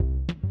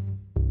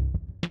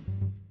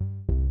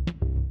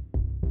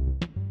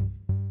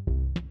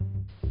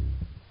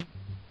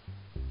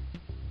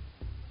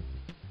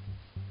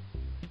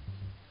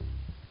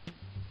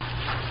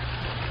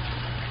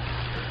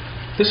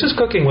This is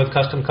Cooking with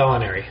Custom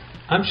Culinary.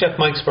 I'm Chef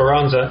Mike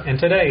Speranza, and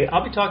today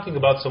I'll be talking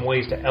about some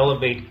ways to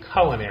elevate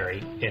culinary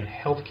in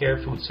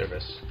healthcare food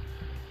service.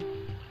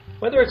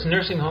 Whether it's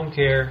nursing home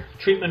care,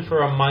 treatment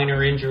for a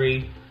minor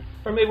injury,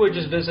 or maybe we're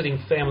just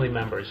visiting family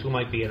members who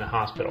might be in a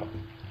hospital,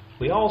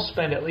 we all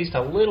spend at least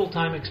a little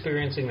time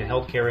experiencing the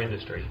healthcare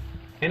industry,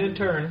 and in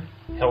turn,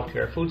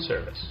 healthcare food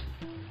service.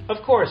 Of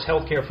course,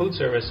 healthcare food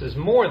service is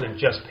more than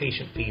just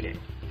patient feeding.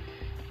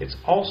 It's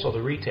also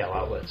the retail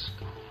outlets,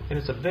 and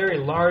it's a very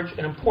large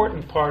and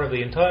important part of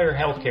the entire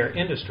healthcare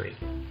industry.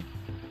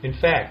 In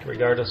fact,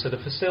 regardless of the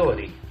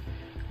facility,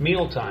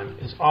 mealtime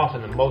is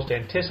often the most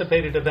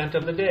anticipated event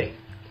of the day.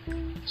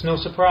 It's no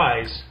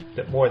surprise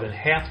that more than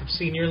half of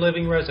senior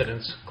living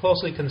residents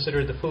closely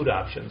consider the food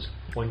options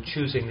when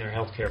choosing their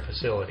healthcare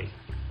facility.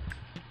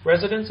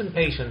 Residents and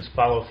patients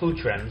follow food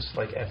trends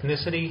like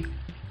ethnicity,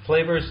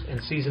 flavors,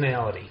 and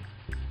seasonality.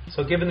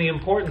 So given the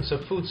importance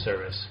of food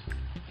service,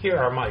 here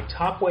are my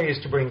top ways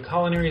to bring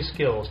culinary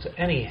skills to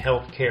any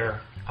healthcare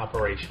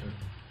operation.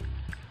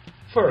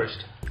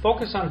 First,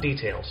 focus on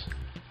details.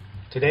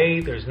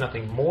 Today, there's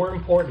nothing more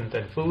important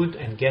than food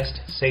and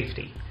guest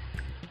safety.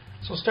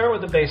 So start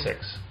with the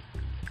basics.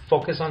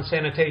 Focus on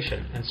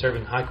sanitation and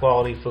serving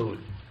high-quality food.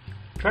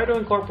 Try to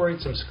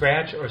incorporate some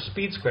scratch or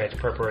speed scratch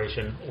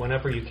preparation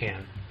whenever you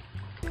can.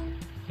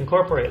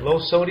 Incorporate low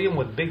sodium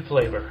with big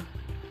flavor.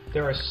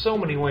 There are so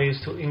many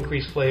ways to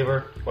increase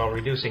flavor while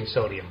reducing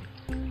sodium.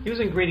 Use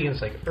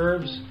ingredients like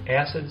herbs,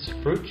 acids,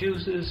 fruit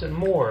juices, and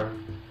more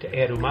to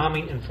add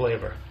umami and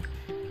flavor.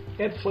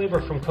 Add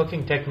flavor from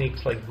cooking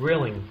techniques like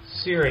grilling,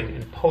 searing,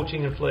 and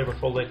poaching in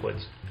flavorful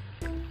liquids.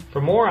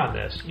 For more on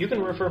this, you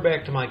can refer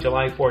back to my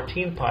July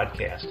 14th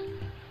podcast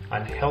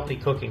on healthy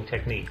cooking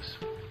techniques.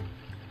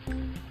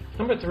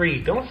 Number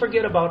 3, don't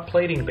forget about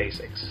plating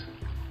basics.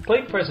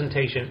 Plate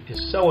presentation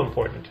is so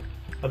important.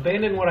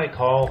 Abandon what I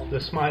call the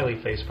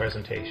smiley face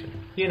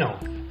presentation. You know,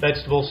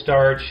 vegetable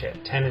starch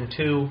at 10 and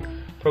 2,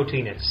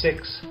 protein at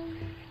 6.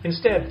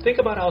 Instead, think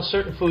about how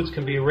certain foods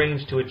can be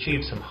arranged to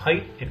achieve some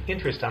height and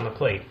interest on the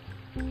plate.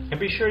 And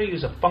be sure to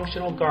use a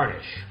functional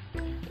garnish.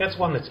 That's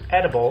one that's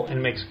edible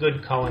and makes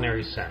good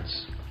culinary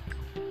sense.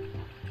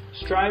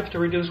 Strive to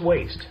reduce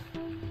waste.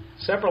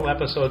 Several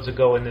episodes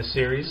ago in this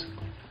series,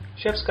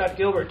 Chef Scott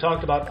Gilbert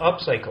talked about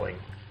upcycling,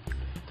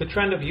 the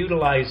trend of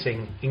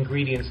utilizing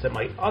ingredients that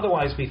might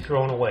otherwise be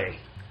thrown away.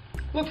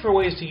 Look for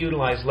ways to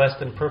utilize less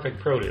than perfect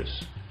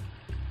produce.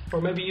 Or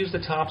maybe use the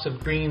tops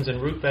of greens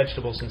and root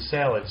vegetables in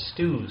salads,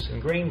 stews,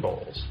 and grain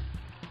bowls.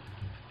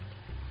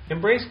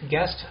 Embrace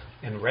guest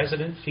and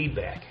resident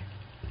feedback.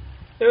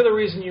 They're the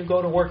reason you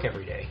go to work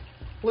every day.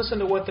 Listen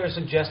to what they're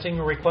suggesting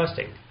or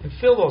requesting, and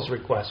fill those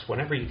requests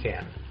whenever you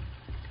can.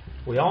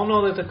 We all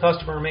know that the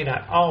customer may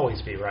not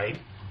always be right,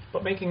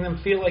 but making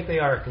them feel like they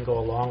are can go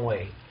a long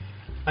way.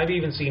 I've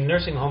even seen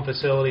nursing home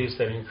facilities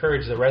that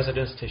encourage the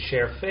residents to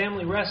share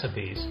family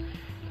recipes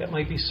that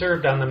might be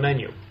served on the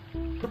menu,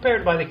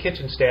 prepared by the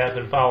kitchen staff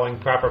and following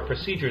proper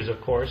procedures, of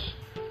course.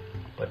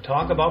 But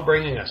talk about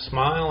bringing a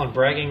smile and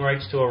bragging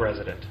rights to a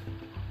resident.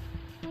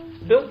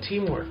 Build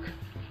teamwork.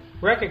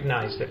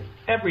 Recognize that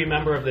every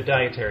member of the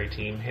dietary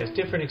team has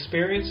different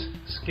experience,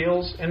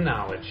 skills, and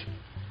knowledge.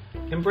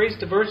 Embrace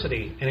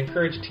diversity and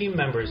encourage team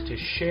members to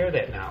share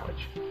that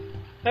knowledge.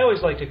 I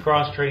always like to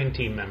cross-train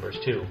team members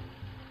too.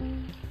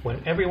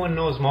 When everyone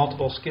knows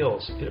multiple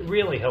skills, it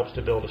really helps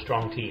to build a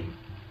strong team.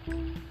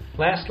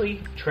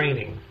 Lastly,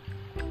 training.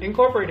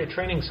 Incorporate a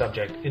training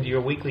subject into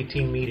your weekly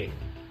team meeting.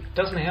 It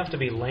doesn't have to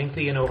be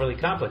lengthy and overly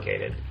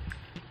complicated.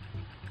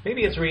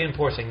 Maybe it's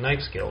reinforcing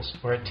knife skills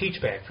or a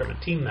teach-back from a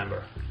team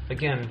member,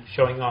 again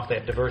showing off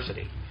that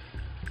diversity.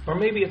 Or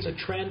maybe it's a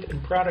trend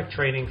and product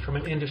training from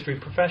an industry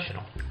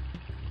professional.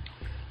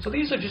 So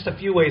these are just a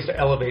few ways to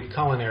elevate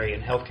culinary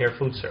and healthcare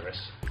food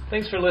service.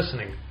 Thanks for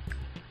listening.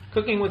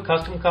 Cooking with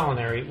Custom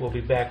Culinary will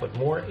be back with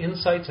more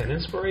insights and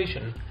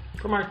inspiration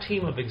from our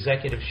team of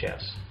executive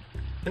chefs.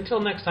 Until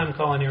next time,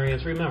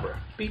 culinarians, remember,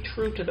 be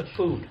true to the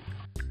food.